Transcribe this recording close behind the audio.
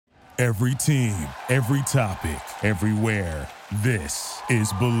Every team, every topic, everywhere. This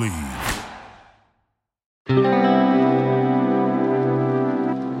is Believe.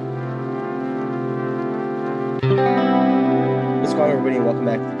 What's going on, everybody, and welcome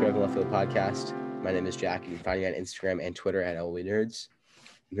back to the Driving Left Field podcast. My name is Jack. You can find me on Instagram and Twitter at MLB Nerds.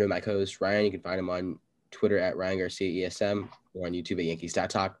 I'm here with my co-host Ryan. You can find him on Twitter at Ryan Garcia ESM or on YouTube at Yankees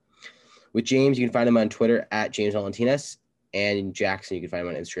Talk. With James, you can find him on Twitter at James Valentinas. And in Jackson, you can find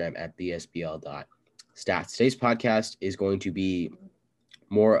him on Instagram at bsbl.stats. Today's podcast is going to be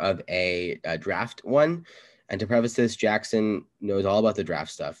more of a draft one. And to preface this, Jackson knows all about the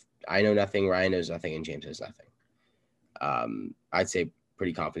draft stuff. I know nothing, Ryan knows nothing, and James knows nothing. I'd say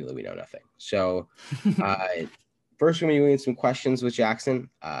pretty confidently we know nothing. So first, we're going to be doing some questions with Jackson.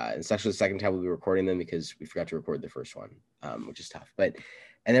 It's actually the second time we'll be recording them because we forgot to record the first one, which is tough.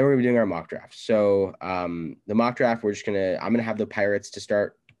 And then we're going to be doing our mock draft. So the mock draft, I'm going to have the Pirates to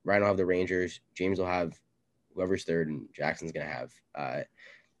start. Ryan will have the Rangers. James will have whoever's third, and Jackson's going to have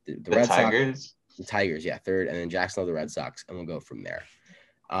the Red Tigers? Sox. The Tigers, yeah, third. And then Jackson will have the Red Sox, and we'll go from there.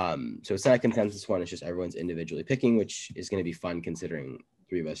 So it's not a consensus one. It's just everyone's individually picking, which is going to be fun considering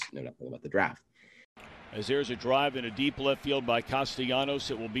three of us know nothing about the draft. As there's a drive in a deep left field by Castellanos,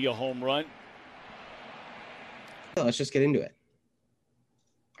 it will be a home run. So let's just get into it.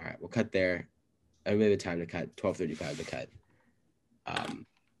 All right, we'll cut there. I have time to cut, 12:35 to cut.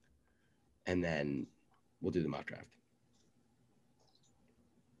 And then we'll do the mock draft.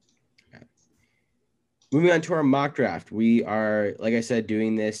 Okay. Moving on to our mock draft. We are, like I said,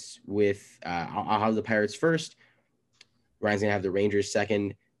 doing this with, I'll have the Pirates first. Ryan's going to have the Rangers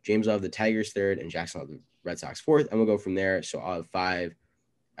second. James will have the Tigers third, and Jackson will have the Red Sox fourth. And we'll go from there. So I'll have 5,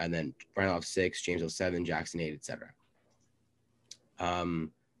 and then Ryan will have 6, James will have 7, Jackson 8, etc.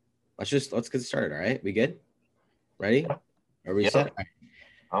 Let's get started. All right, we good? Ready? Are we set? All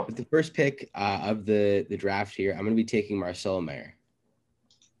right. With the first pick of the draft here, I'm going to be taking Marcelo Mayer.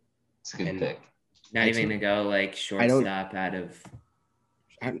 It's a good pick. Not even going to go like shortstop out of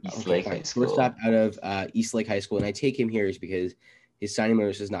East Lake High School. Shortstop out of East Lake High School, and I take him here is because his signing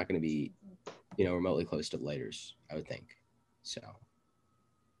bonus is not going to be, remotely close to Leiter's, I would think. So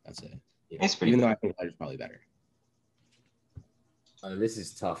that's it. Even though I think Leiter's probably better. This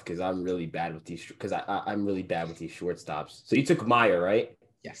is tough because I'm really bad with these. I'm really bad with these shortstops. So you took Meyer, right?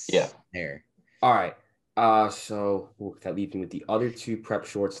 Yes. Yeah. There. All right. So that leaves me with the other 2 prep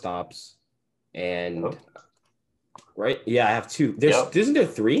shortstops, and right? Yeah, I have 2. Isn't there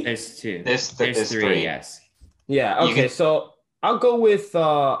 3? There's 2. There's 3. Yes. Yeah. Okay. So I'll go with.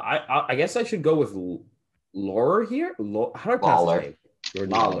 I guess I should go with Laurer here. How do I pronounce his name?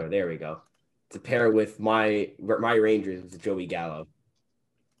 Lawler. There we go. To pair with my Rangers with Joey Gallo.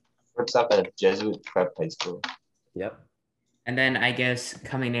 Shortstop at a Jesuit prep high school. Yep. And then I guess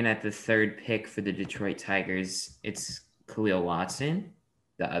coming in at the 3rd pick for the Detroit Tigers, it's Khalil Watson,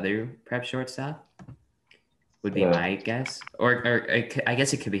 the other prep shortstop, would be my guess. Or I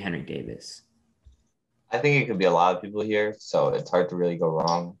guess it could be Henry Davis. I think it could be a lot of people here, so it's hard to really go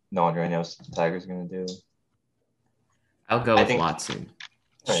wrong. No one really knows what the Tigers are going to do. I'll go with Watson.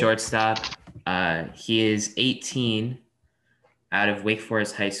 Right. Shortstop. He is 18 out of Wake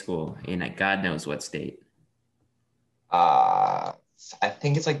Forest High School in God knows what state. I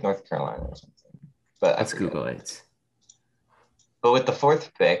think it's like North Carolina or something. But let's Google it. But with the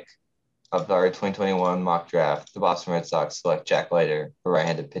 4th pick of our 2021 mock draft, the Boston Red Sox select Jack Leiter, a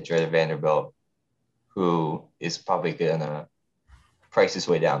right-handed pitcher at Vanderbilt, who is probably going to price his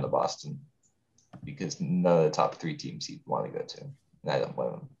way down to Boston because none of the top 3 teams he'd want to go to. And I don't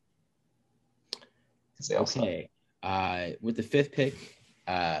blame him. Okay. With the 5th pick,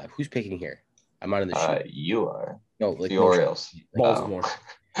 who's picking here? I'm out of the sheet. You are. No, like the Orioles. Baltimore.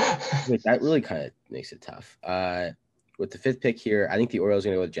 Wait, that really kind of makes it tough. With the 5th pick here, I think the Orioles are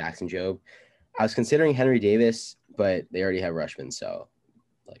going to go with Jackson Jobe. I was considering Henry Davis, but they already have Rutschman. So,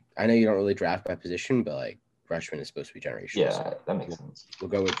 I know you don't really draft by position, but Rutschman is supposed to be generational. Yeah, so that makes sense. We'll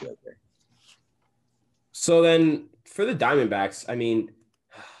go with Jobe there. So then for the Diamondbacks, I mean,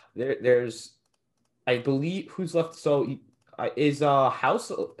 there's, I believe, who's left. So is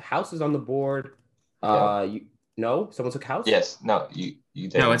House is on the board. Someone took House. Yes, no, you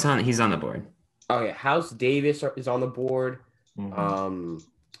did. No, he's on the board. Okay, House Davis is on the board. Mm-hmm.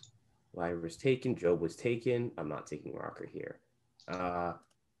 Lyra was taken. Job was taken. I'm not taking Rocker here.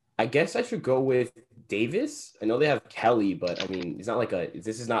 I guess I should go with Davis. I know they have Kelly, but I mean, it's not like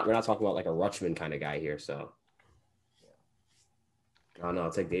we're not talking about like a Rutschman kind of guy here. So, oh no,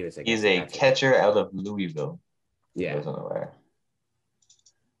 I'll take Davis. He's a catcher out of Louisville. Yeah. I wasn't aware.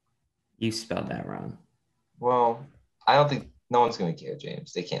 You spelled that wrong. Well, I don't think No one's going to care,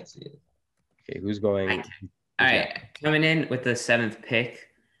 James. They can't see it. Okay, who's going? All right, coming in with the 7th pick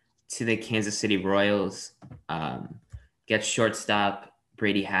to the Kansas City Royals, gets shortstop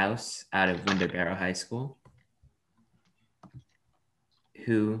Brady House out of Winterboro High School,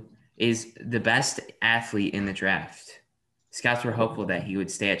 who is the best athlete in the draft. Scouts were hopeful that he would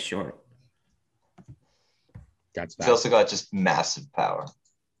stay at short. That's He's also got just massive power.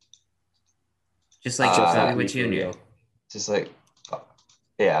 Just like Hollywood Jr. Just like,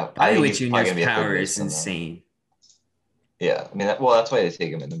 yeah. Hollywood Jr.'s power is insane. Yeah, I mean, that's why they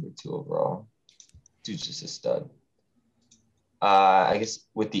take him at number 2 overall. Dude's just a stud. I guess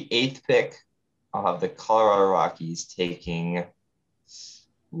with the 8th pick, I'll have the Colorado Rockies taking. At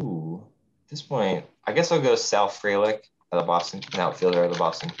this point, I guess I'll go Sal Frelick at the Boston, an outfielder at the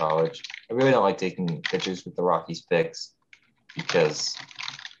Boston College. I really don't like taking pitchers with the Rockies picks because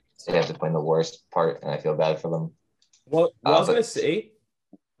they have to play in the worst part, and I feel bad for them. Well, I was going to say,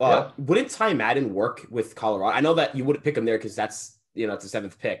 wouldn't Ty Madden work with Colorado? I know that you wouldn't pick him there because that's, it's the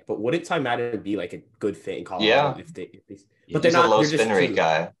 7th pick, but wouldn't Ty Madden be like a good fit in Colorado? Yeah. But they're not a low spin rate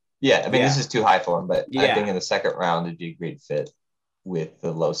guy. Yeah, I mean, this is too high for him, but I think in the 2nd round, it'd be a great fit with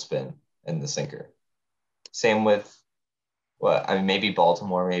the low spin and the sinker. Same with, maybe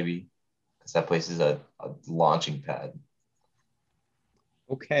Baltimore, because that place is a launching pad.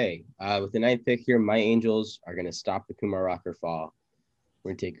 Okay, with the 9th pick here, my Angels are going to stop the Kumar Rocker fall.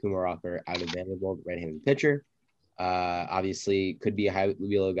 We're going to take Kumar Rocker out of Vanderbilt, right-handed pitcher. Obviously, could be a high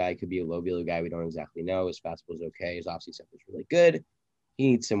velo guy, could be a low velo guy. We don't exactly know. His fastball is okay. His off-speed stuff is really good.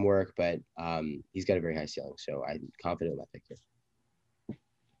 He needs some work, but he's got a very high ceiling, so I'm confident in that pick here.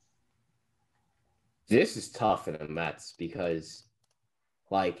 This is tough in the Mets because,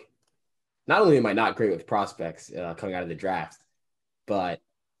 not only am I not great with prospects coming out of the draft, but,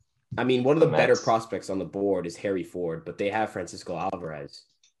 I mean, one of the better prospects on the board is Harry Ford, but they have Francisco Alvarez.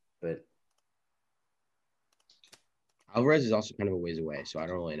 But Alvarez is also kind of a ways away, so I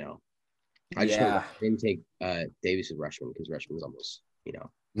don't really know. I didn't take Davis with Rushman because Rushman's almost,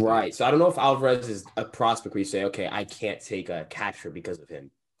 Right. So I don't know if Alvarez is a prospect where you say, okay, I can't take a catcher because of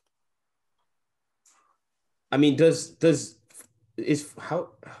him. I mean, Ford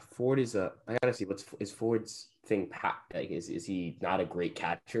is I gotta see is Ford's thing. Like, is he not a great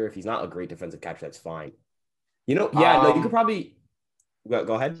catcher? If he's not a great defensive catcher, that's fine. You could probably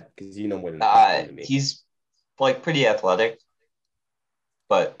go ahead because you know more than me. He's pretty athletic,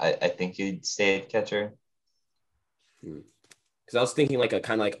 but I think he'd stay at catcher. Because I was thinking with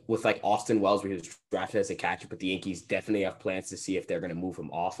Austin Wells, where he was drafted as a catcher, but the Yankees definitely have plans to see if they're going to move him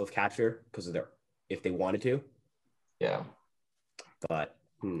off of catcher because of if they wanted to. Yeah. But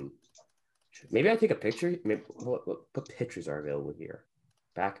maybe I take a picture. Maybe, what pitchers are available here?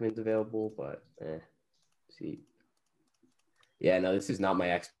 Backman's available, but see. Yeah, no, this is not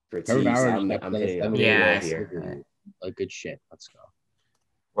my expertise. I'm hitting here. Like good shit. Let's go.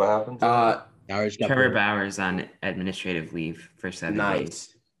 What happened? Trevor Bauer's on administrative leave for 7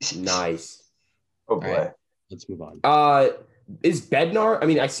 days. Nice. Oh boy. Right, let's move on. Is Bednar? I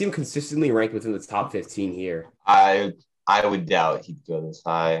mean, I see him consistently ranked within the top 15 here. I would doubt he'd go this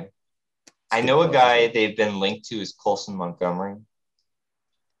high. I know a guy they've been linked to is Colson Montgomery.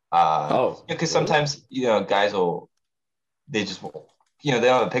 Because sometimes guys they don't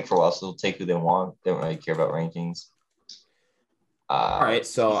have a pick for a while, so they'll take who they want. They don't really care about rankings. All right,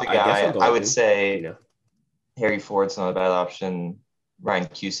 so I guess I would say Harry Ford's not a bad option. Ryan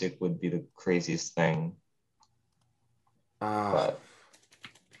Cusick would be the craziest thing. But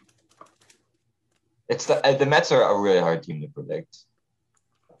it's the Mets are a really hard team to predict.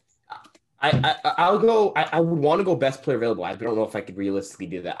 I'll go. I would want to go best player available. I don't know if I could realistically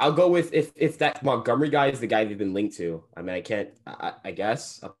do that. I'll go with if that Montgomery guy is the guy they've been linked to. I mean, I can't. I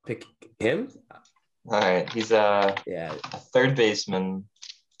guess I'll pick him. All right, he's a third baseman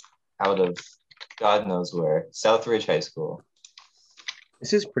out of God knows where, Southridge High School.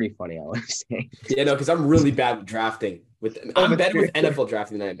 This is pretty funny, I want to say. Yeah, no, because I'm really bad with drafting. I'm better with NFL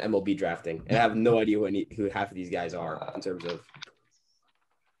drafting than I am MLB drafting, and I have no idea who half of these guys are in terms of.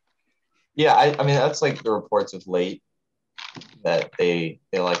 Yeah, I mean that's the reports of late that they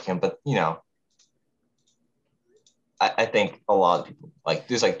like him, but I think a lot of people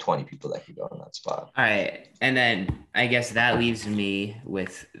there's 20 people that could go in that spot. All right, and then I guess that leaves me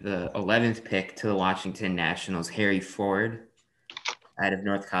with the 11th pick to the Washington Nationals, Harry Ford, out of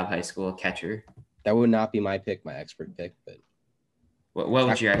North Cobb High School, catcher. That would not be my pick, my expert pick, but what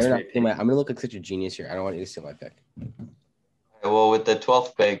would your expert pick? I'm gonna look like such a genius here. I don't want you to steal my pick. Well, with the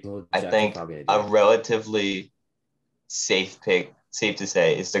 12th pick, I think a relatively safe pick, safe to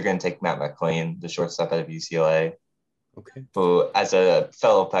say, is they're going to take Matt McClain, the shortstop out of UCLA. Okay. who, as a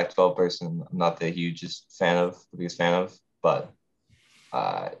fellow Pac-12 person, I'm not the biggest fan of, but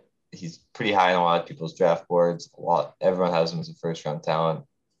he's pretty high on a lot of people's draft boards. Everyone has him as a first-round talent,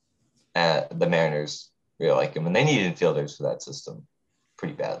 and the Mariners really like him, and they need infielders for that system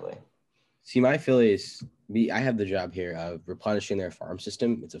pretty badly. See, my Phillies, I have the job here of replenishing their farm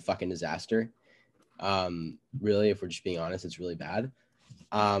system. It's a fucking disaster. Really, if we're just being honest, it's really bad.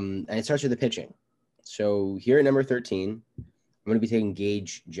 And it starts with the pitching. So here at number 13, I'm going to be taking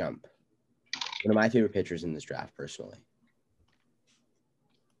Gage Jump, one of my favorite pitchers in this draft, personally.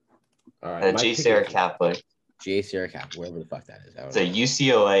 All right. J. Sarah Catholic. J. Sarah Catholic, wherever the fuck that is. It's a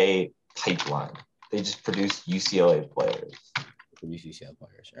UCLA pipeline. They just produce UCLA players. UCLA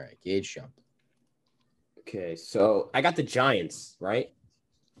players. All right, Gage Jump. Okay, so I got the Giants, right?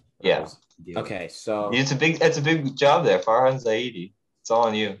 Yeah. Okay, so It's a big job there. Farhan Zaidi. It's all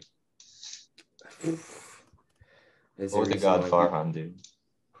on you. What the God Farhan, dude?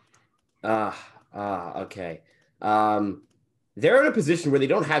 Okay. They're in a position where they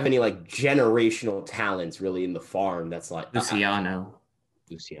don't have any like generational talents really in the farm. That's like Luciano.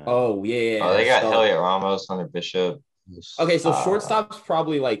 Oh yeah. Oh, they got Elliot Ramos, Hunter Bishop. Okay, so shortstop's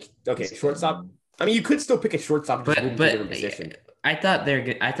probably like shortstop. I mean, you could still pick a shortstop, but to a different position. I thought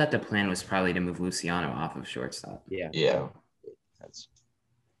the plan was probably to move Luciano off of shortstop. Yeah. That's.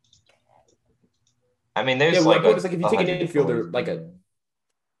 I mean, there's if you take an 100 infielder, like a.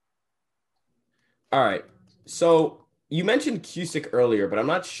 All right, so you mentioned Cusick earlier, but I'm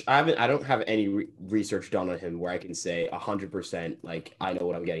not. I don't have any research done on him where I can say 100% like I know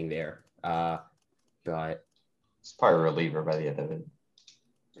what I'm getting there. But it's probably a reliever by the end of it.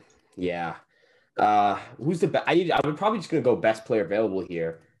 Yeah. Who's the best? I would probably just gonna go best player available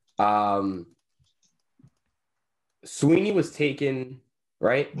here. Sweeney was taken,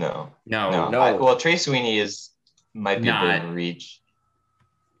 right? No. Well, Trey Sweeney might be a bit of a reach.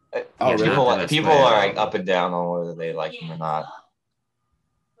 People are like up and down on whether they like him or not.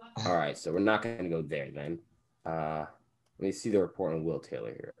 All right, so we're not going to go there then. Let me see the report on Will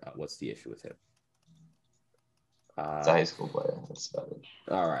Taylor here. What's the issue with him? It's a high school player. That's about it.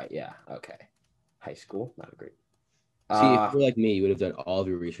 All right, yeah, okay. High school, not great. See, if you're like me, you would have done all of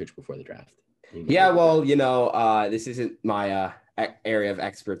your research before the draft. Yeah, well, this isn't my area of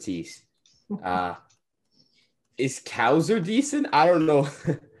expertise. Is Cowser decent? I don't know.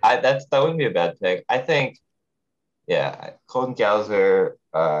 That wouldn't be a bad pick. I think, Colton Cowser,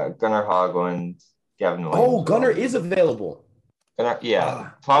 Gunnar Hogland, Gavin Williams. Oh, Gunnar is available. Gunnar, the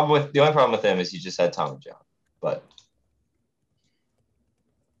only problem with him is he just had Tommy John, but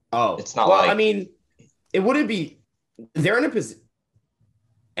it's not I mean, it wouldn't be. They're in a position.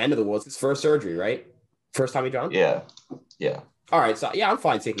 End of the world. It's his first surgery, right? First Tommy John. Yeah. All right, so I'm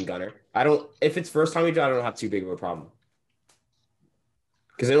fine taking Gunnar. If it's first Tommy John, I don't have too big of a problem.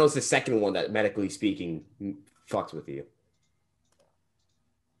 Because I know it's the second one that, medically speaking, fucks with you.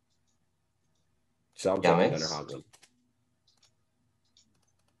 So I'm taking Gunnar Hogland.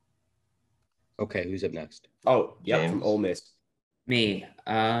 Okay, who's up next? Oh, yep, from Ole Miss. Me.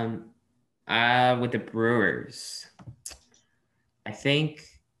 With the Brewers, I think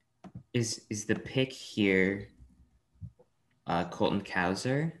is the pick here Colton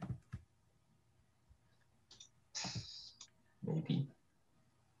Cowser? Maybe.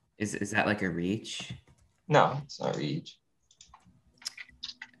 Is that like a reach? No, it's not a reach.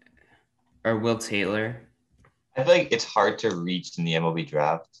 Or Will Taylor? I feel like it's hard to reach in the MLB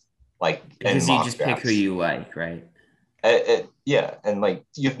draft. Because you just pick who you like, right? Yeah, and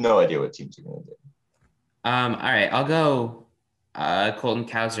you have no idea what teams are going to do. All right, I'll go Colton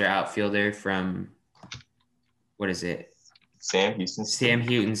Cowser, outfielder from, what is it? Sam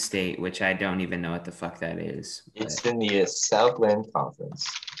Houston State, which I don't even know what the fuck that is. It's in the Southland Conference.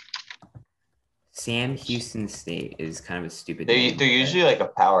 Sam Houston State is kind of a stupid name. They're usually like a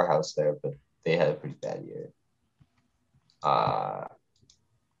powerhouse there, but they had a pretty bad year.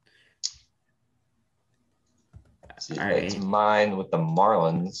 It's mine with the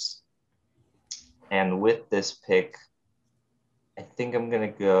Marlins. And with this pick, I think I'm going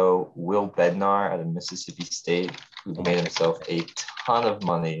to go Will Bednar out of Mississippi State, who made himself a ton of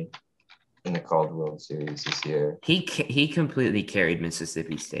money in the College World Series this year. He completely carried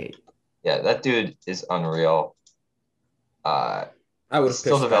Mississippi State. Yeah, that dude is unreal. I was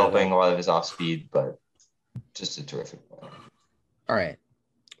still developing a lot of his off speed, but just a terrific player. All right.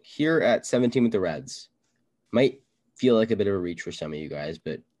 Here at 17 with the Reds. Might feel like a bit of a reach for some of you guys,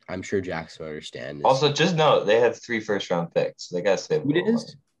 but I'm sure Jackson will understand. Also, just note they have 3 first-round picks. They got to save. Who it is?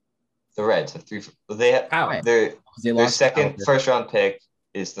 Money. The Reds have 3. They have their second first-round pick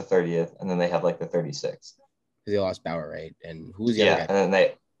is the 30th, and then they have the 36th. they lost Bauer, right? And who was the Yeah, other guy? and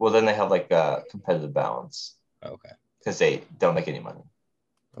then they have like a competitive balance Okay. because they don't make any money.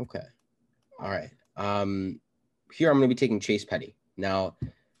 Okay. All right. Here I'm going to be taking Chase Petty. Now,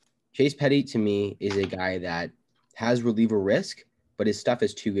 Chase Petty to me is a guy that has reliever risk, but his stuff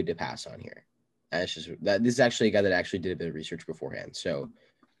is too good to pass on here. And it's just that this is actually a guy that actually did a bit of research beforehand. So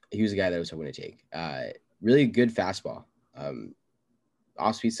he was a guy that I was hoping to take. Really good fastball.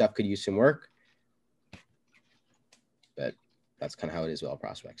 Off-speed stuff could use some work, but that's kind of how it is with all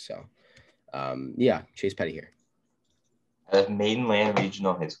prospects. So, yeah, Chase Petty here. Out of Maidenland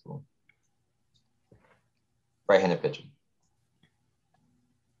Regional High School. Right-handed pitcher.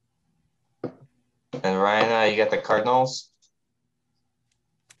 And Ryan, you got the Cardinals.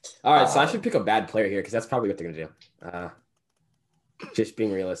 All right, so I should pick a bad player here because that's probably what they're gonna do. Just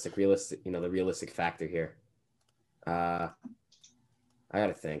being realistic, the realistic factor here. I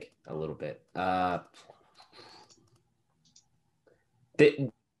gotta think a little bit. Do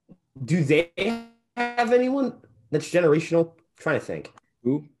they have anyone that's generational? I'm trying to think.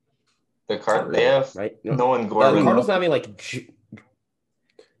 Who? The Cardinals, Really, they have right? Nolan The Gorman. Cardinals not having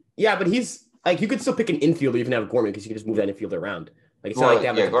yeah, but he's like you could still pick an infielder even have Gorman because you can just move that infielder around. Like it's not like they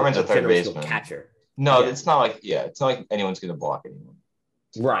have like Gorman's a third generational baseman. catcher. No, Yeah. it's not like anyone's gonna block anyone.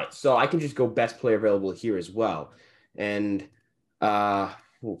 Right. So I can just go best player available here as well. And because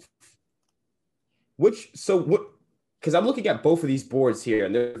I'm looking at both of these boards here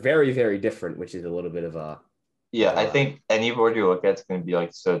and they're very, very different, which is a little bit of a I think any board you look at is gonna be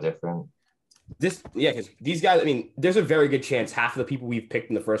like so different. because these guys, I mean, there's a very good chance half of the people we've picked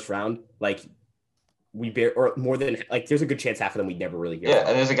in the first round, like or more than like there's a good chance half of them we'd never really hear from.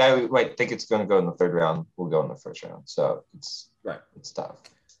 And there's a guy who might think it's gonna go in the third round, will go in the first round. So it's tough.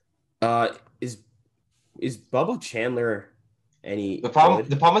 Is Bubba Chandler any The problem good?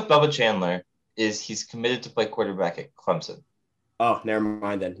 with Bubba Chandler is he's committed to play quarterback at Clemson. Oh, never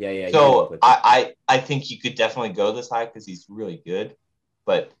mind then. Yeah. So I think he could definitely go this high because he's really good,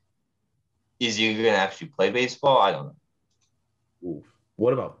 but is he going to actually play baseball? I don't know. Ooh.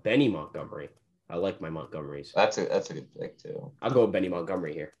 What about Benny Montgomery? I like my Montgomerys. That's a good pick too. I'll go with Benny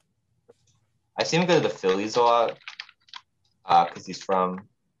Montgomery here. I see him go to the Phillies a lot because he's from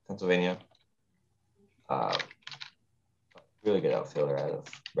Pennsylvania. Really good outfielder out of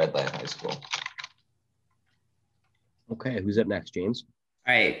Redland High School. Okay, who's up next, James?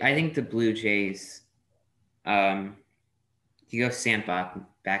 All right, I think the Blue Jays. You go Sam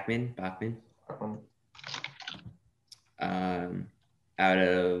Bachman. Out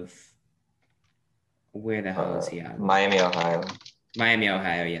of where the hell is he out? Miami, Ohio. Miami,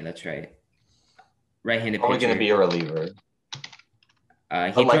 Ohio. Yeah, that's right. Right-handed Probably pitcher. going to be a reliever.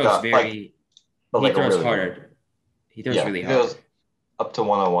 He throws really hard. He throws really he hard. goes up to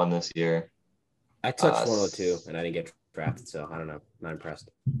 101 this year. I touched 102 and I didn't get drafted, so I don't know. Not impressed.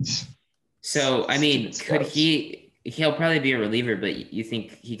 So I mean, could he'll probably be a reliever, but you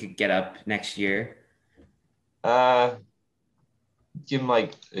think he could get up next year? Give him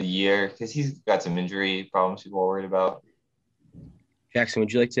like a year because he's got some injury problems people are worried about. Jackson,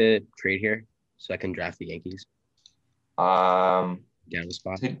 would you like to trade here so I can draft the Yankees? Down the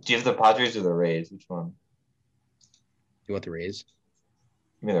spot. Do you have the Padres or the Rays? Which one? You want the Rays?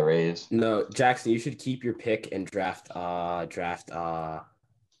 Give me the Rays. No, Jackson, you should keep your pick and draft. I'll just go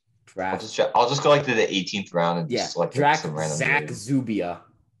like to the 18th round and just select draft some random Zach dude. Zubia.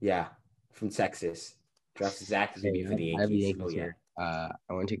 Yeah, from Texas. Draft Zach Zubia for the Yankees. I have the Yankees here. I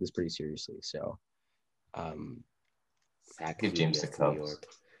want to take this pretty seriously. So, Zach give James the Cubs.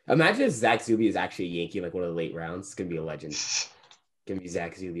 Imagine if Zach Zubia is actually a Yankee in like one of the late rounds. It's gonna be a legend. Give me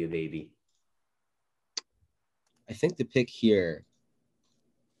Zach Zubia, baby. I think the pick here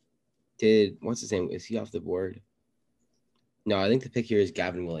what's his name? Is he off the board? No, I think the pick here is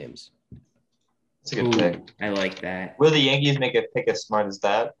Gavin Williams. That's a good pick. I like that. Will the Yankees make a pick as smart as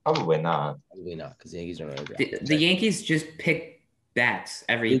that? Probably not. Probably not, because the Yankees don't know draft. The Yankees just pick bats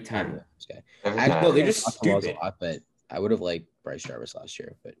every time. Okay. Every I time. No, they're just talked about stupid. a lot, but I would have liked Bryce Jarvis last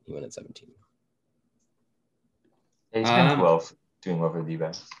year, but he went at 17. He's been doing well for the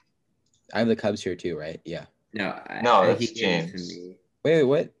D-backs. I have the Cubs here too, right? Yeah. No, that's he gave it James. to me. Wait,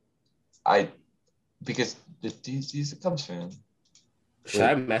 what? Because he's a Cubs fan. Should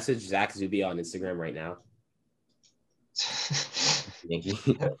I message Zach Zubia on Instagram right now? Yankee.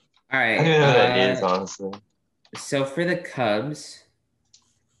 All right. I don't even know who that is, honestly. So for the Cubs,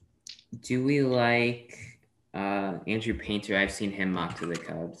 do we like Andrew Painter? I've seen him mock to the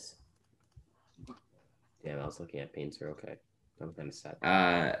Cubs. Damn, I was looking at Painter. Okay, I'm kind of sad.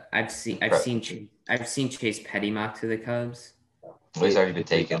 I've seen Chase Petty mock to the Cubs. Well, he's already been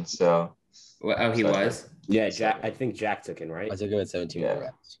taken, so Well, oh, he So I was? think- Yeah, Jack. I think Jack took him, right? I took him at 17 Yeah. more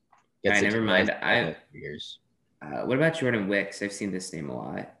reps. All right, 16 never mind. reps in 3 years. What about Jordan Wicks? I've seen this name a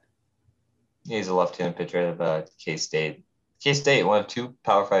lot. He's a left-handed pitcher of K-State. K-State, one of 2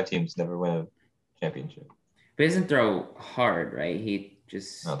 Power 5 teams, never win a championship. But he doesn't throw hard, right? He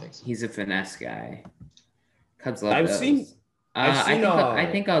just I don't think so. he's a finesse guy. Cubs love I've those. seen- I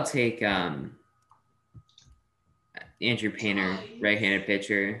think I'll take Andrew Painter, right-handed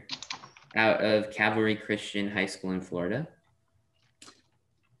pitcher, out of Cavalry Christian High School in Florida.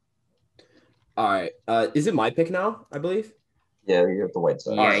 All right. Is it my pick now? I believe. Yeah, you have the White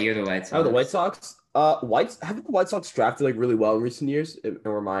Sox. Yeah, you're the White Sox. Oh, the White Sox. Haven't the White Sox drafted like really well in recent years,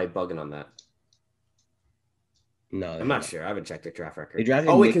 or am I bugging on that? No, I'm not sure. I haven't checked their draft record. They drafted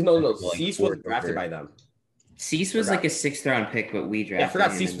Oh wait, Nick because no, like Cease fourth wasn't drafted over. by them. Cease was like a 6th round pick, but we drafted Yeah, I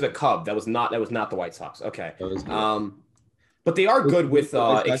forgot him Cease in- was a Cub. That was not the White Sox. Okay. That was good. But they are good with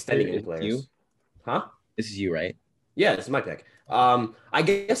White Sox extending player, in players. you? Huh? This is you, right? Yeah, this is my pick. I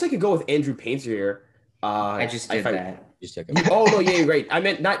guess I could go with Andrew Painter here. I just did that. You just took him. Oh no, yeah, you're right. I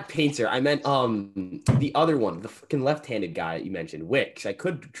meant not Painter. I meant the other one, the fucking left-handed guy you mentioned, Wicks. I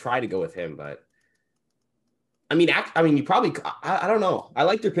could try to go with him, but I mean, you probably. I don't know. I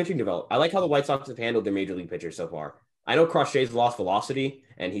like their pitching development. I like how the White Sox have handled their major league pitchers so far. I know Crochet's lost velocity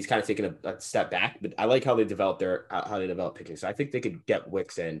and he's kind of taken a step back, but I like how they develop pitching. So I think they could get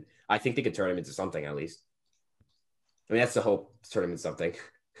Wicks in. I think they could turn him into something at least. I mean, that's the hope, turn him into something.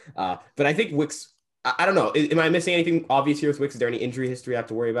 But I think Wicks. I don't know. Am I missing anything obvious here with Wicks? Is there any injury history I have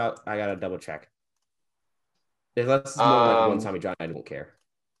to worry about? I gotta double check. Unless it's more like one Tommy John, I don't care.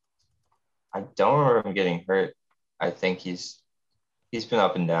 I don't remember him getting hurt. I think he's been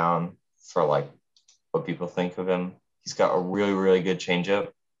up and down for like what people think of him. He's got a really, really good changeup.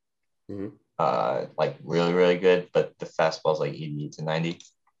 Mm-hmm. Like really, really good, but the fastball's like 80 to 90.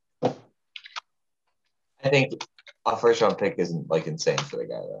 I think a first round pick isn't like insane for the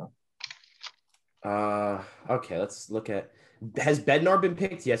guy though. Okay, let's look at. Has Bednar been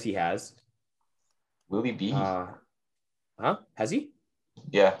picked? Yes, he has. Will he be? Has he?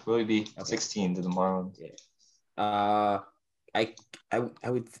 Yeah, will he be Okay. 16 to the Marlins? I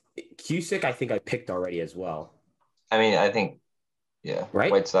would Cusick. I think I picked already as well. I mean, I think, yeah.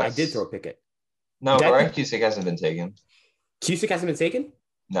 Right? White Sox. I did throw a pick it. No, That- Brian Cusick hasn't been taken. Cusick hasn't been taken.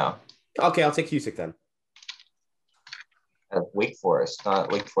 No. Okay, I'll take Cusick then. At Wake Forest,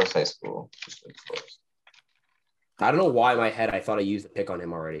 not Wake Forest High School. Just Wake Forest. I don't know why in my head I thought I used a pick on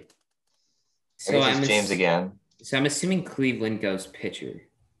him already. I guess it's James again. So I'm assuming Cleveland goes pitcher.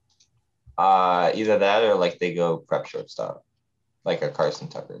 Either that or like they go prep shortstop, like a Carson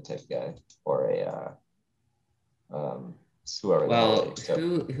Tucker type guy, or a whoever. Well, the hell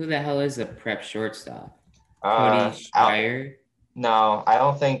who the hell is a prep shortstop? Uh, Cody Schreier? No, I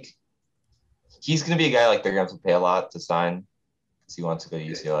don't think he's going to be a guy like they're going to have to pay a lot to sign because he wants to go to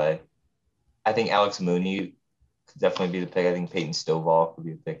UCLA. I think Alex Mooney could definitely be the pick. I think Peyton Stovall could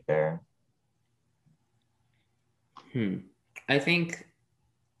be the pick there. I think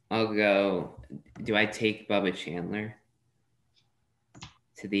I'll go. Do I take Bubba Chandler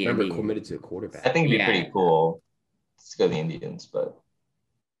to the Remember, Indians? committed to a quarterback. I think it'd be Yeah. pretty cool to go to the Indians, but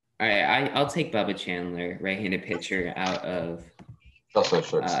All right, I'll take Bubba Chandler, right-handed pitcher, out of he's also a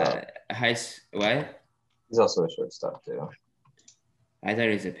shortstop. What? He's also a shortstop too. I thought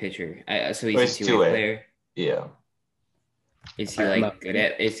he was a pitcher. So Oh, he's he's a two-way two-way. player. Yeah. Is he good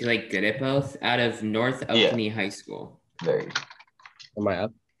at? Is he good at both? Out of North Yeah. Oakney High School. Very. Am I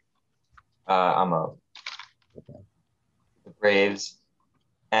up? I'm up. The Braves.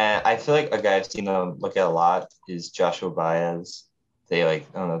 And I feel like a guy I've seen them look at a lot is Joshua Baez. They I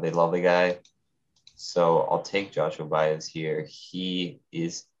don't know, they love the guy. So I'll take Joshua Baez here. He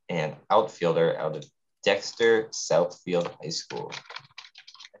is an outfielder out of Dexter Southfield High School.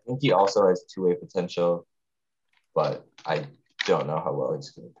 I think he also has two-way potential, but I don't know how well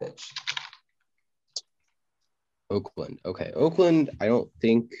he's going to pitch. Oakland. Okay. Oakland, I don't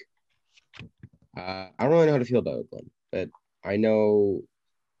think I don't really know how to feel about Oakland, but I know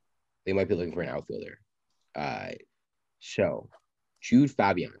they might be looking for an outfielder. So Jude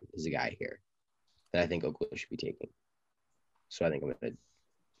Fabian is a guy here that I think Oakland should be taking. So I think I'm gonna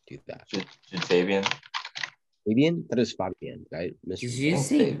do that. Jude Fabian. Fabian? That is Fabian, right? Did you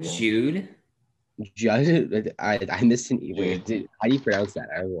say Fabian. Jude? Judd, I missed an E. Wait, Jude. how do you pronounce that?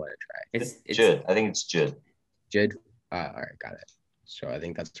 I don't want to try. It's Jude. I think it's Jude. Judd. All right, got it. So I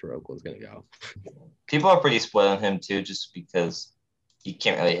think that's where Oakland's gonna go. People are pretty split on him too, just because he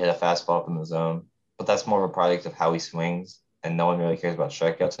can't really hit a fastball from the zone. But that's more of a product of how he swings, and no one really cares about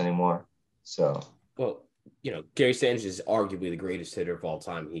strikeouts anymore. So Well, Gary Sanchez is arguably the greatest hitter of all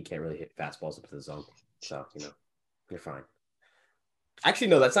time. He can't really hit fastballs up to the zone. So, you're fine. Actually,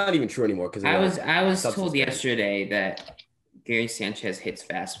 no, that's not even true anymore. Because I was told ban. yesterday that Gary Sanchez hits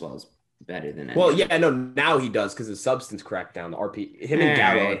fastballs better than Well, anyone. yeah, no, now he does because the substance crackdown, the RP, him and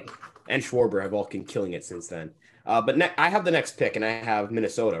Gallo and Schwarber have all been killing it since then. But I have the next pick, and I have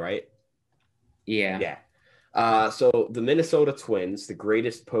Minnesota, right? Yeah. So the Minnesota Twins, the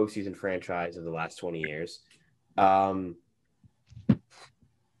greatest postseason franchise of the last 20 years. I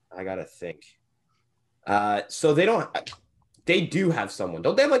gotta think. So they do have someone.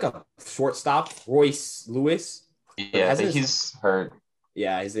 Don't they have like a shortstop, Royce Lewis? Yeah, he's hurt.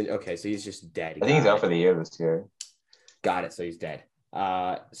 Yeah, okay, so he's just dead. I think he's out for the year this year. Got it. So he's dead.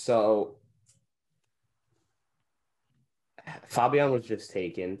 So Fabian was just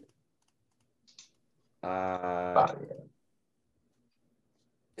taken.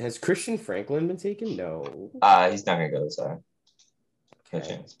 Has Christian Franklin been taken? No. He's not gonna go this high. No Okay.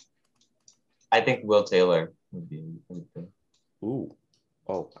 chance. I think Will Taylor would be. Ooh.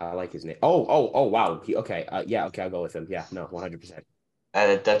 Oh, I like his name. Oh, wow. Okay. Yeah, okay, I'll go with him. Yeah, no, 100%. At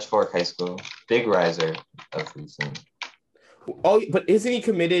a Dutch Fork High School. Big riser of recent. Oh, but isn't he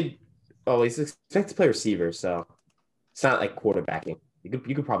committed? Oh, he's expected to play receiver, so it's not like quarterbacking. You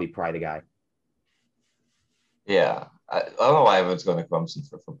could probably pry the guy. Yeah. I don't know why everyone's going to Clemson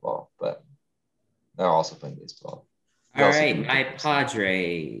for football, but they're also playing baseball. All right, my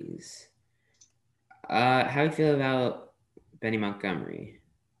Padres. How do you feel about Benny Montgomery?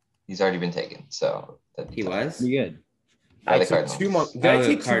 He's already been taken, so he was pretty good. By the Did I take two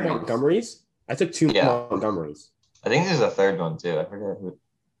Montgomerys? I took two Montgomerys. I think there's a third one too. I forget who.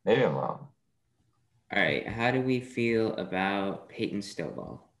 Maybe I'm wrong. All right, how do we feel about Peyton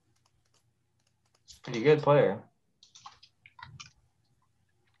Stovall? Pretty good player.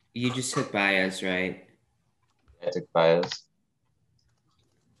 You just took Baez, right? I took Baez.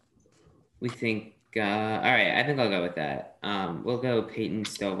 We think. All right, I think I'll go with that. We'll go Peyton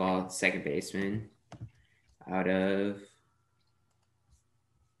Stovall, second baseman, out of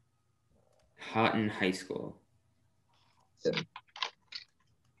Houghton High School. And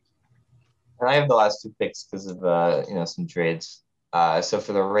I have the last two picks because of some trades. So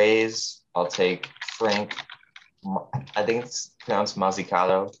for the Rays, I'll take Frank. I think it's pronounced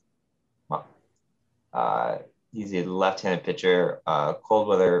Mazzucato. He's a left-handed pitcher, cold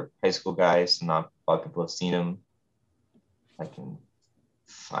weather high school guy, so not a lot of people have seen him. I can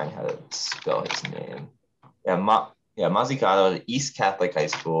find how to spell his name. Mazzucato, East Catholic High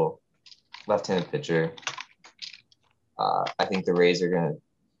School, left-handed pitcher. I think the Rays are gonna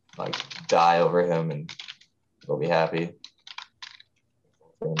die over him, and they'll be happy.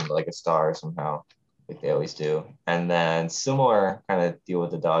 Like a star somehow, like they always do. And then similar kind of deal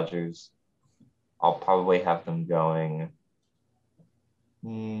with the Dodgers. I'll probably have them going.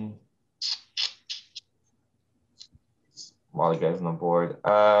 A lot of guys on the board.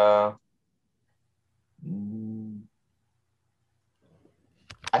 I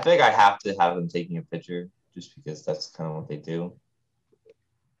feel like I have to have them taking a pitcher just because that's kind of what they do.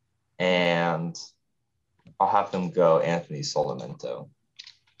 And I'll have them go Anthony Solimento.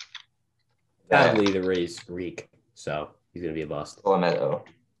 Sadly, the Rays reek, so he's going to be a bust. Solimento.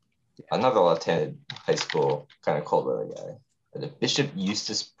 Another left-handed high school kind of cold weather guy. The Bishop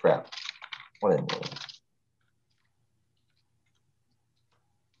Eustace Prep. What a name.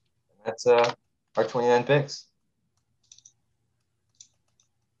 That's our 29 picks.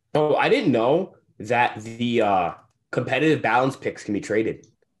 Oh, I didn't know that the competitive balance picks can be traded.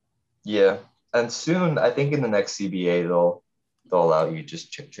 Yeah, and soon, I think in the next CBA, they'll allow you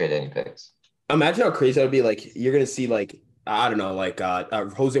just trade any picks. Imagine how crazy that would be. Like, you're going to see, I don't know,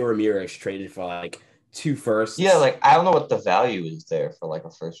 Jose Ramirez traded for 2 firsts. Yeah, I don't know what the value is there for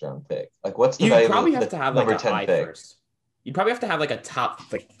a first round pick. What's the value? You probably have to have number a 10 high pick? First. You probably have to have a top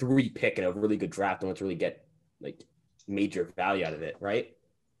 3 pick in a really good draft in order to really get major value out of it, right?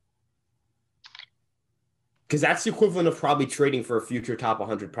 Because that's the equivalent of probably trading for a future top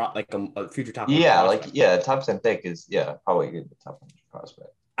 100 a future top 100 prospect. Top 10 pick is probably a good top 100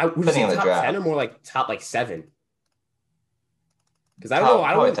 prospect. Would you say top 10 or more top 7? Because I don't know.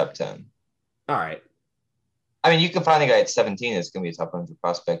 I don't top 10. All right. I mean, you can find a guy at 17 that's going to be a top 100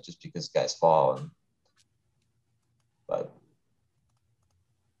 prospect just because guys fall. But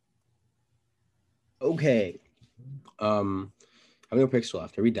okay. How many picks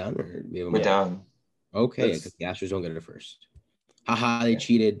left? Are we done or we have them? We're done. Okay, because the Astros don't get it first. Haha, they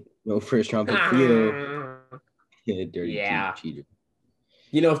cheated. No first round pick for you. Yeah, dirty cheater.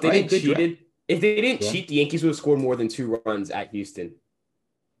 If they didn't cheat, the Yankees would have scored more than 2 runs at Houston.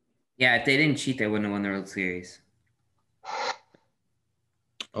 Yeah, if they didn't cheat, they wouldn't have won the World Series.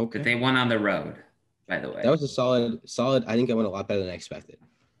 Okay. But they won on the road, by the way. That was a solid. I think I went a lot better than I expected.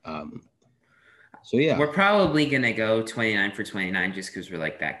 So yeah, We're probably gonna go 29 for 29 just because we're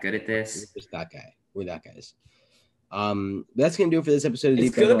like that good at this. we're just that guy. We're that guys. That's gonna do it for this episode of It's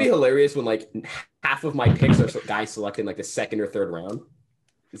Deep Dive. gonna be hilarious when like half of my picks are guys selected in like the second or third round.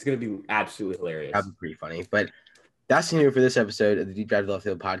 It's gonna be absolutely hilarious. That'd be pretty funny. But that's gonna do it for this episode of the Deep Dive to Left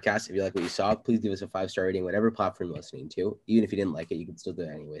Field podcast. If you like what you saw, please give us a 5-star rating, whatever platform you're listening to. Even if you didn't like it, you can still do it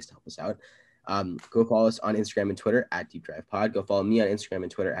anyways to help us out. Go follow us on Instagram and Twitter at Deep Drive Pod. Go follow me on Instagram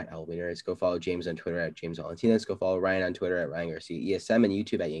and Twitter at Elevators. Go follow James on Twitter at James Valentinas. Go follow Ryan on Twitter at Ryan Garcia ESM and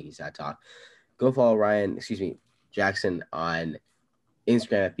YouTube at Yankees Talk. Go follow Jackson on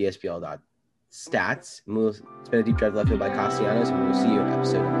Instagram at bsbl.stats. It's been a Deep Drive Left Field by Castellanos, and we'll see you in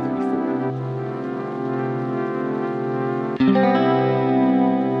episode number 34.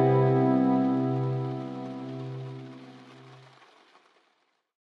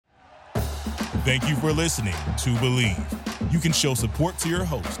 Thank you for listening to Believe. You can show support to your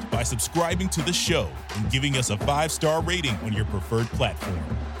host by subscribing to the show and giving us a 5-star rating on your preferred platform.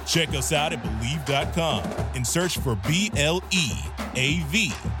 Check us out at Believe.com and search for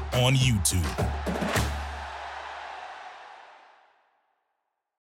BLEAV on YouTube.